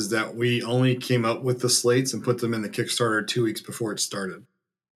answer is that we only came up with the slates and put them in the Kickstarter 2 weeks before it started.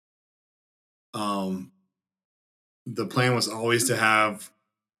 The plan was always to have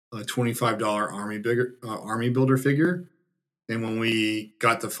a $25 army builder figure. And when we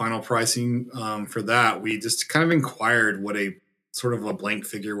got the final pricing for that, we just kind of inquired what a sort of a blank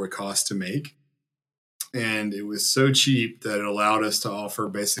figure would cost to make. And it was so cheap that it allowed us to offer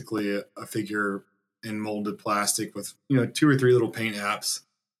basically a figure in molded plastic with 2 or 3 little paint apps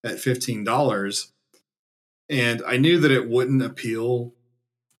at $15. And I knew that it wouldn't appeal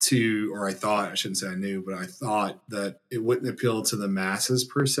to, or I thought, I shouldn't say I knew, but I thought that it wouldn't appeal to the masses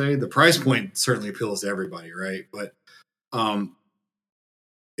per se. The price point certainly appeals to everybody, right? But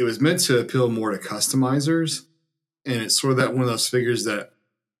it was meant to appeal more to customizers. And it's sort of that one of those figures that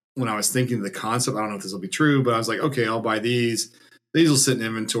when I was thinking of the concept, I don't know if this will be true, but I was like, okay, I'll buy these. These will sit in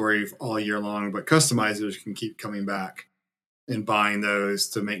inventory all year long, but customizers can keep coming back and buying those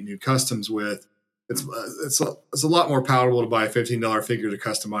to make new customs with. It's a lot more palatable to buy a $15 figure to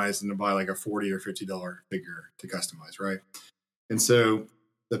customize than to buy like a $40 or $50 figure to customize, right? And so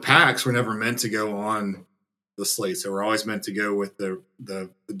the packs were never meant to go on the slates. They were always meant to go with the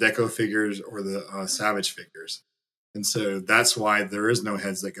deco figures or the savage figures. And so that's why there is no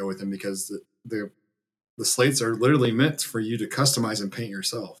heads that go with them, because the slates are literally meant for you to customize and paint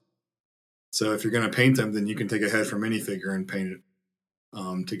yourself. So if you're going to paint them, then you can take a head from any figure and paint it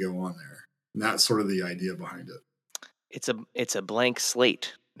to go on there. And that's sort of the idea behind it. It's a blank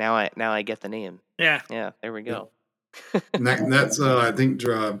slate. Now I get the name. Yeah. There we go. Yeah. And that's I think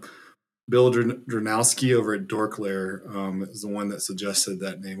Bill Dranowski over at Dorklair is the one that suggested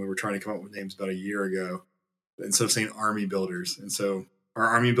that name. We were trying to come up with names about a year ago instead of saying army builders. And so our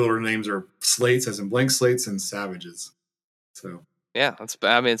army builder names are slates, as in blank slates, and savages. So yeah, it's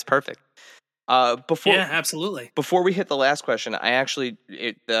perfect. Absolutely. Before we hit the last question, I actually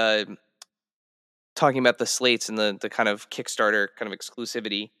talking about the slates and the kind of Kickstarter kind of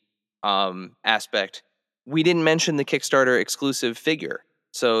exclusivity aspect, we didn't mention the Kickstarter exclusive figure.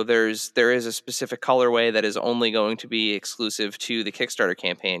 So there is a specific colorway that is only going to be exclusive to the Kickstarter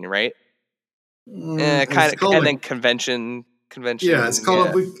campaign, right? And then convention. Yeah, it's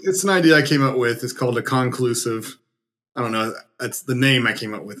called. It's an idea I came up with. It's called a conclusive. I don't know. That's the name I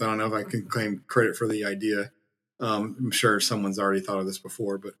came up with. I don't know if I can claim credit for the idea. I'm sure someone's already thought of this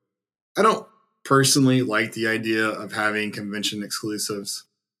before, but I don't personally like the idea of having convention exclusives.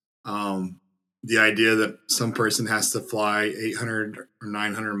 The idea that some person has to fly 800 or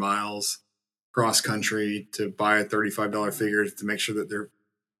 900 miles cross country to buy a $35 figure to make sure that their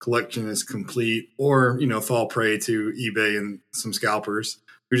collection is complete, or fall prey to eBay and some scalpers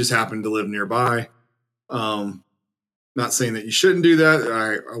who just happen to live nearby. Not saying that you shouldn't do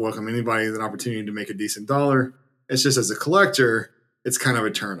that. I welcome anybody with an opportunity to make a decent dollar. It's just, as a collector, it's kind of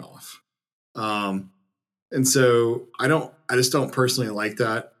a turnoff. And so I just don't personally like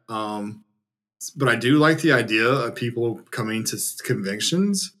that. But I do like the idea of people coming to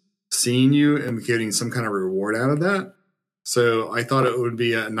conventions, seeing you, and getting some kind of reward out of that. So I thought it would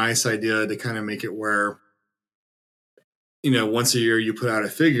be a nice idea to kind of make it where, once a year you put out a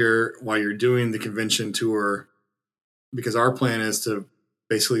figure while you're doing the convention tour, because our plan is to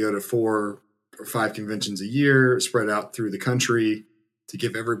basically go to 4 or 5 conventions a year, spread out through the country, to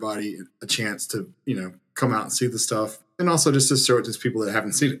give everybody a chance to, come out and see the stuff, and also just to show it to people that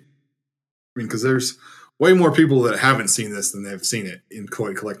haven't seen it. I mean, because there's way more people that haven't seen this than they've seen it in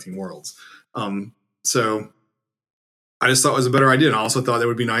koi collecting worlds. So I just thought it was a better idea. And I also thought it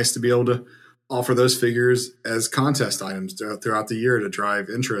would be nice to be able to offer those figures as contest items throughout the year to drive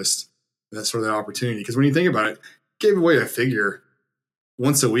interest. That's sort of the opportunity. Because when you think about it, gave away a figure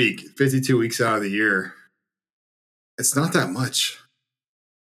once a week, 52 weeks out of the year. It's not that much.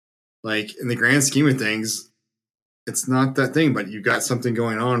 Like, in the grand scheme of things, it's not that thing, but you've got something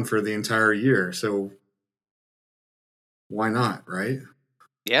going on for the entire year. So why not, right?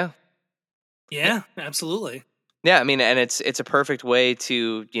 Yeah. Yeah, absolutely. Yeah, I mean, and it's a perfect way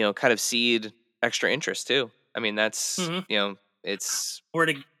to, kind of seed extra interest too. I mean, that's, it's, or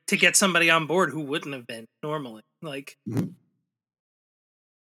to get somebody on board who wouldn't have been normally, like,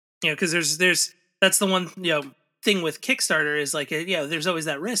 because there's that's the one thing with Kickstarter is like, there's always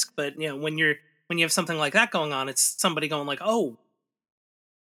that risk, but when you have something like that going on, it's somebody going like, oh,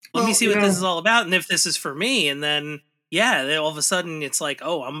 let me see what this is all about, and if this is for me, and then all of a sudden it's like,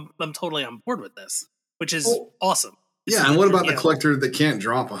 oh, I'm totally on board with this, which is awesome. Yeah, and what about the collector that can't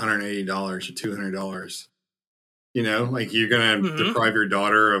drop $180 or $200? Like, you're going to deprive your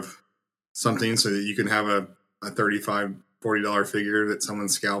daughter of something so that you can have a $35, $40 figure that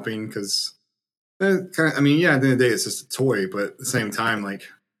someone's scalping, because at the end of the day, it's just a toy, but at the same time, like,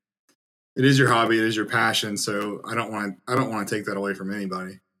 it is your hobby, it is your passion, so I don't want to take that away from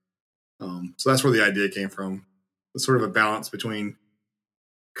anybody. So that's where the idea came from. It's sort of a balance between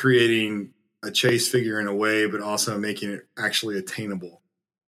creating a chase figure in a way, but also making it actually attainable.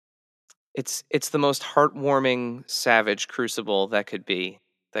 It's the most heartwarming Savage Crucible that could be.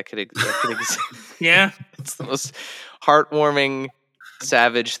 That could exist. Yeah. It's the most heartwarming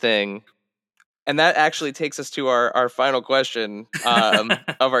Savage thing. And that actually takes us to our final question of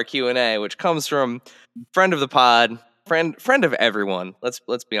our Q&A, which comes from friend of the pod, friend of everyone. Let's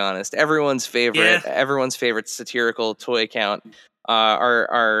be honest. Everyone's favorite satirical toy account.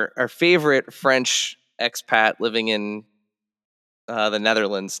 Our favorite French expat living in the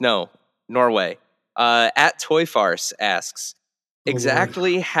Netherlands. No, Norway. At Toy Farce asks,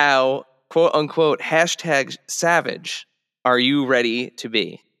 exactly how, quote unquote, #savage are you ready to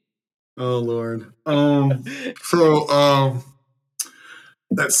be? Oh Lord.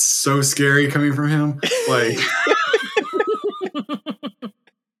 That's so scary coming from him. Like,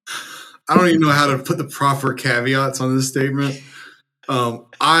 I don't even know how to put the proper caveats on this statement.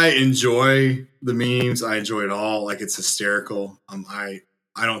 I enjoy the memes. I enjoy it all. Like, it's hysterical. I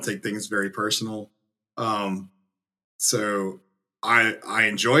don't take things very personal. So I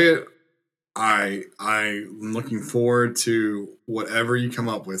enjoy it. I'm looking forward to whatever you come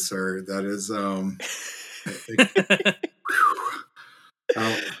up with, sir. That is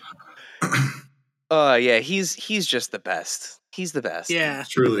yeah, he's just the best. He's the best. Yeah,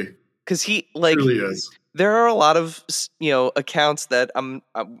 truly. Because he truly is. There are a lot of accounts that I'm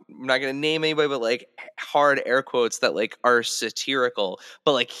not gonna name anybody, but like hard air quotes that like are satirical,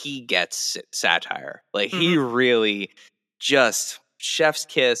 but like he gets satire. Like he really just chef's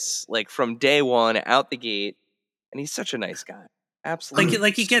kiss, like from day one out the gate, and he's such a nice guy. Absolutely,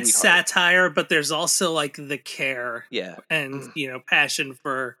 like he gets satire, but there's also like the care, and passion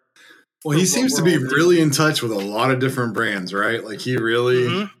for. Well, he seems to be really in touch with a lot of different brands, right? Like, he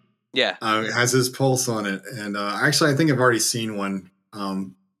really, has his pulse on it. And actually, I think I've already seen one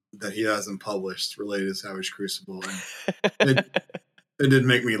that he hasn't published related to Savage Crucible, and it did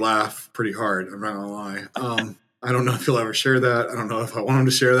make me laugh pretty hard. I'm not gonna lie. I don't know if he'll ever share that. I don't know if I want him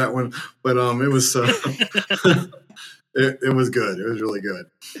to share that one, but it was It was good. It was really good.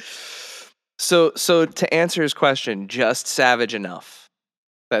 So to answer his question, just savage enough.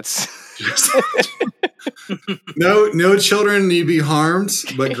 That's No children need be harmed,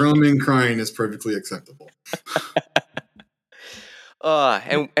 but grown men crying is perfectly acceptable.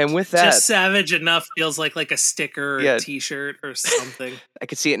 and with that, just savage enough feels like a sticker or Yeah. a t-shirt or something. I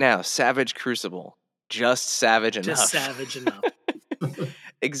could see it now. Savage Crucible. Just savage enough. Just savage enough.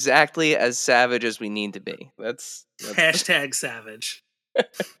 Exactly as savage as we need to be. That's Hashtag savage.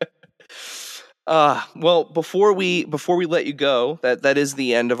 Well, before we let you go, that is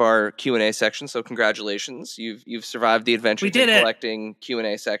the end of our Q&A section. So congratulations, you've survived the adventure We did it. collecting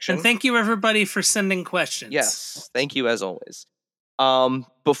Q&A section. And thank you everybody for sending questions. Yes, thank you as always.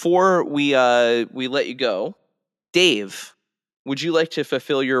 Before we let you go, Dave, would you like to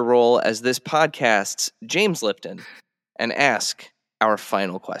fulfill your role as this podcast's James Lipton and ask our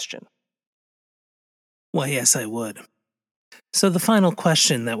final question? Why, yes, I would. So the final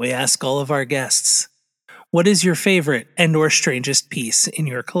question that we ask all of our guests: what is your favorite and or strangest piece in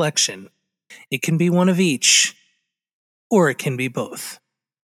your collection? It can be one of each, or it can be both.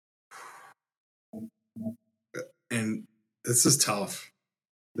 And this is tough.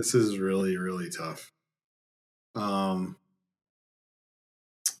 This is really, really tough.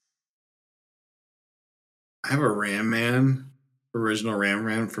 I have a Ram Man, original Ram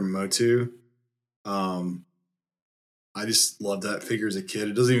Man from Motu. I just loved that figure as a kid.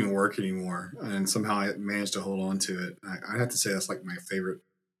 It doesn't even work anymore, and somehow I managed to hold on to it. I have to say that's like my favorite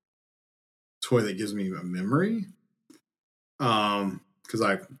toy that gives me a memory. Because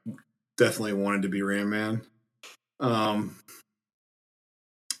I definitely wanted to be Ram Man.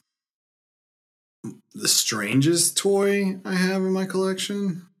 The strangest toy I have in my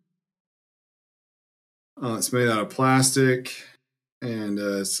collection. It's made out of plastic, and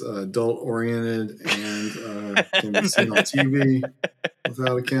it's adult oriented, and can be seen on TV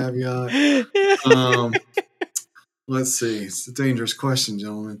without a caveat. Let's see. It's a dangerous question,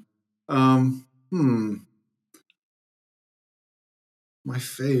 gentlemen. My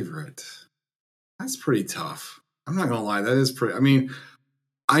favorite. That's pretty tough. I'm not gonna lie. That is pretty. I mean,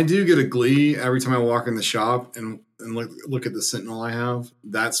 I do get a glee every time I walk in the shop and look at the Sentinel I have.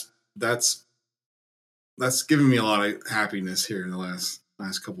 That's given me a lot of happiness here in the last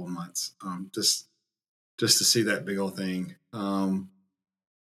couple of months. Just to see that big old thing.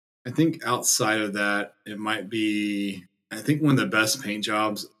 I think outside of that, it might be. I think one of the best paint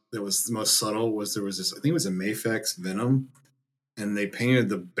jobs that was the most subtle was there was this. I think it was a Mafex Venom, and they painted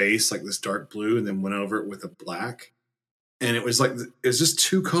the base like this dark blue, and then went over it with a black, and it was like it's just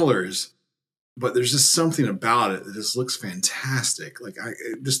two colors. But there's just something about it that just looks fantastic. Like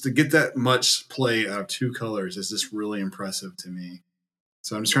just to get that much play out of two colors is just really impressive to me.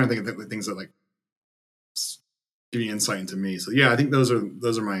 So I'm just trying to think of the things that like give you insight into me. So yeah, I think those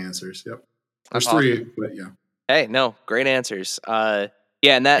are my answers. Yep. There's three, but yeah. Hey, no, great answers. Yeah,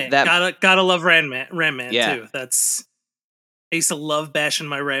 and that gotta love Ram Man Yeah. too. I used to love bashing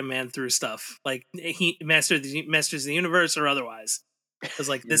my Ram Man through stuff like he Masters of the Universe or otherwise. I was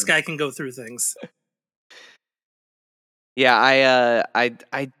like, this guy can go through things. Yeah, I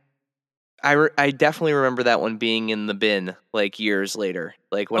definitely remember that one being in the bin like years later.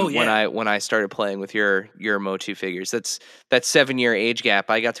 Like when I started playing with your Motu figures. That's that 7-year age gap.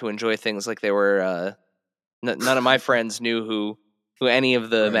 I got to enjoy things like they were. None of my friends knew who any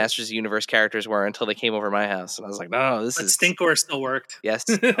of the Masters of the Universe characters were until they came over to my house, and I was like, no, this is. But Stinkor still worked. Yes.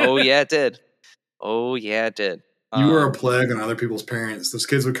 Oh yeah, it did. Oh yeah, it did. You were a plague on other people's parents. Those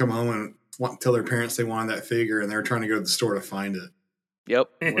kids would come home and tell their parents they wanted that figure, and they were trying to go to the store to find it. Yep.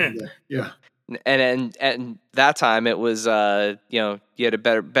 Yeah. And that time it was you had a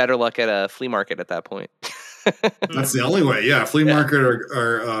better luck at a flea market at that point. That's the only way. Yeah, flea market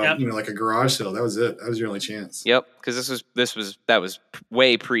or like a garage sale. That was it. That was your only chance. Yep, because that was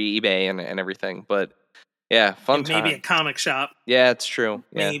way pre eBay and everything. But yeah, fun time. Maybe a comic shop. Yeah, it's true.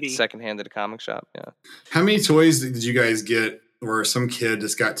 Maybe secondhand at a comic shop. Yeah. How many toys did you guys get where some kid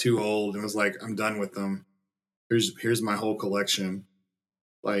just got too old and was like, "I'm done with them. Here's my whole collection."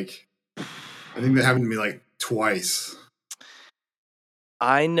 Like, I think that happened to me like twice.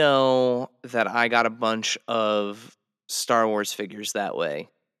 I know that I got a bunch of Star Wars figures that way.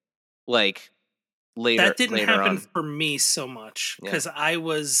 Like later. That didn't happen on. for me so much because I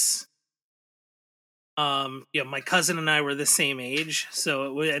was. My cousin and I were the same age,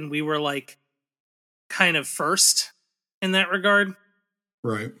 and we were like kind of first in that regard.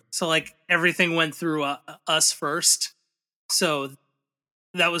 Right. So like everything went through us first. So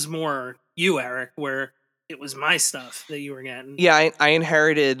that was more you, Eric, where it was my stuff that you were getting. Yeah, I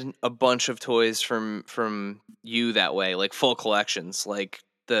inherited a bunch of toys from you that way, like full collections, like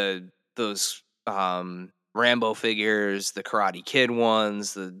those Rambo figures, the Karate Kid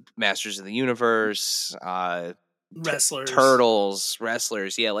ones, the Masters of the Universe, Wrestlers, Turtles,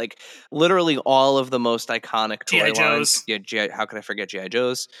 wrestlers. Yeah, like literally all of the most iconic toy G.I. lines. Joes. Yeah, how could I forget G.I.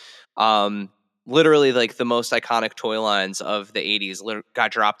 Joes? Literally like the most iconic toy lines of the 80s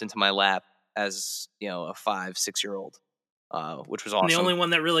got dropped into my lap as, a 5-6-year-old, which was awesome. And the only one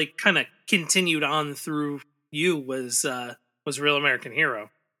that really kind of continued on through you was Real American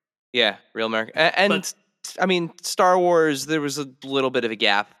Hero. Yeah, Real American. And I mean, Star Wars, there was a little bit of a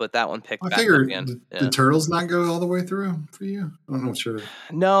gap, but that one picked back up again. The Turtles not go all the way through for you? I don't know. Sure.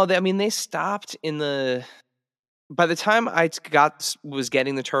 No, they stopped by the time I was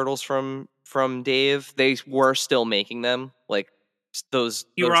getting the Turtles from Dave, they were still making them. Like those.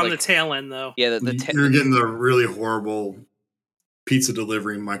 You were on the tail end, though. Yeah, you're getting the really horrible pizza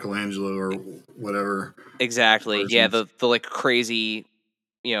delivery Michelangelo or whatever. Exactly. Versions. Yeah, the like crazy,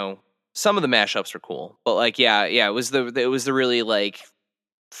 some of the mashups are cool, but like it was the really like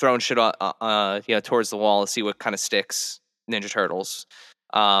throwing shit on towards the wall to see what kind of sticks. Ninja Turtles.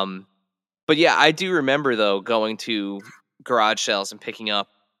 But yeah, I do remember though going to garage sales and picking up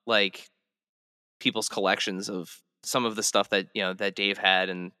like people's collections of some of the stuff that that Dave had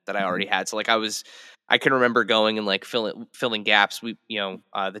and that I already had. So like I can remember going and like filling gaps. We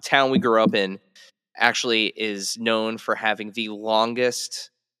the town we grew up in actually is known for having the longest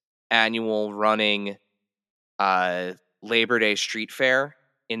annual running Labor Day street fair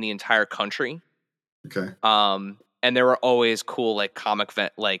in the entire country. Okay. And there were always cool like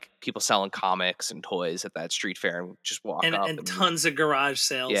like people selling comics and toys at that street fair, and just walk up and tons of garage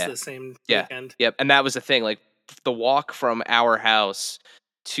sales the same weekend. Yep. And that was the thing, like the walk from our house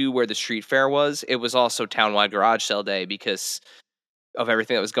to where the street fair was, it was also townwide garage sale day because of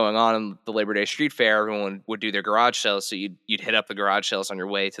everything that was going on in the Labor Day street fair. Everyone would do their garage sales, so you'd hit up the garage sales on your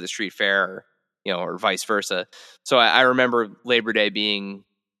way to the street fair, or vice versa. So I remember Labor Day being,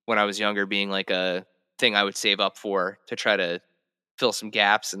 when I was younger, being like a thing I would save up for to try to fill some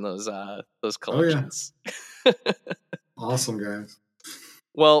gaps in those collections. Oh, yeah. Awesome, guys.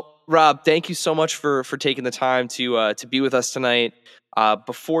 Well, Rob, thank you so much for taking the time to be with us tonight.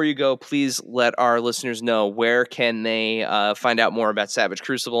 Before you go, please let our listeners know, where can they find out more about Savage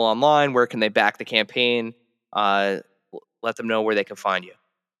Crucible online? Where can they back the campaign? Let them know where they can find you.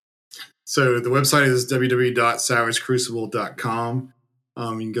 So the website is www.savagecrucible.com.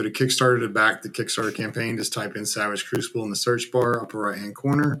 You can go to Kickstarter to back the Kickstarter campaign. Just type in Savage Crucible in the search bar, upper right-hand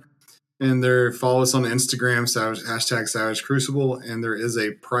corner. And follow us on Instagram, #Savage Crucible. And there is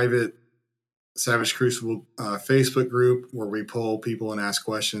a private Savage Crucible Facebook group where we poll people and ask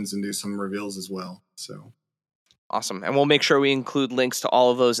questions and do some reveals as well. So awesome. And we'll make sure we include links to all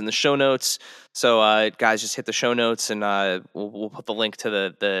of those in the show notes. So guys, just hit the show notes and we'll put the link to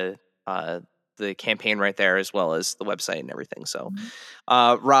the campaign right there, as well as the website and everything. So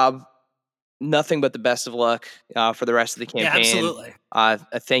Rob, nothing but the best of luck for the rest of the campaign. Yeah, absolutely.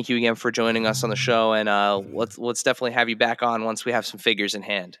 Thank you again for joining us on the show, and let's definitely have you back on once we have some figures in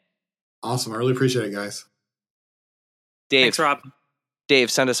hand. Awesome. I really appreciate it, guys. Dave. Thanks, Rob. Dave,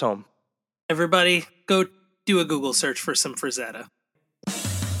 send us home. Everybody, go do a Google search for some Frazetta.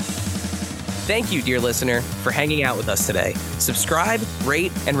 Thank you, dear listener, for hanging out with us today. Subscribe,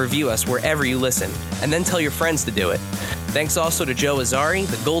 rate, and review us wherever you listen, and then tell your friends to do it. Thanks also to Joe Azari,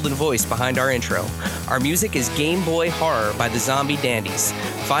 the golden voice behind our intro. Our music is Game Boy Horror by the Zombie Dandies.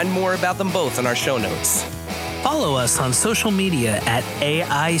 Find more about them both in our show notes. Follow us on social media at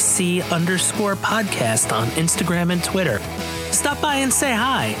AIC_podcast on Instagram and Twitter. Stop by and say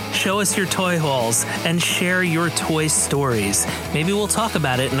hi, show us your toy hauls, and share your toy stories. Maybe we'll talk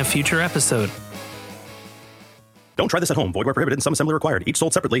about it in a future episode. Don't try this at home. Void where prohibited and some assembly required. Each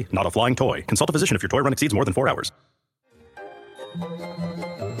sold separately, not a flying toy. Consult a physician if your toy run exceeds more than 4 hours.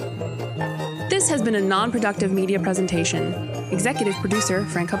 This has been a non-productive media presentation. Executive producer,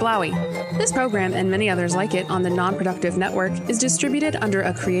 Frank Hablawi. This program and many others like it on the Non-Productive Network is distributed under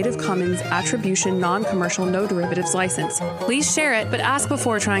a Creative Commons Attribution Non-Commercial No Derivatives license. Please share it, but ask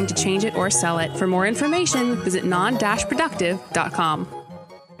before trying to change it or sell it. For more information, visit non-productive.com.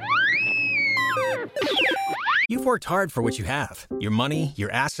 You've worked hard for what you have. Your money, your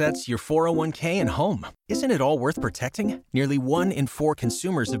assets, your 401k, and home. Isn't it all worth protecting? Nearly 1 in 4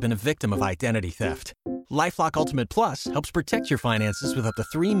 consumers have been a victim of identity theft. LifeLock Ultimate Plus helps protect your finances with up to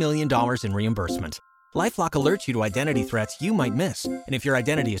 $3 million in reimbursement. LifeLock alerts you to identity threats you might miss. And if your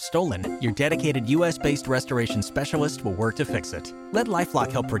identity is stolen, your dedicated U.S.-based restoration specialist will work to fix it. Let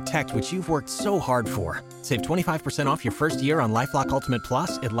LifeLock help protect what you've worked so hard for. Save 25% off your first year on LifeLock Ultimate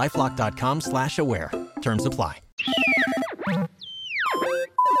Plus at LifeLock.com/aware. Terms apply.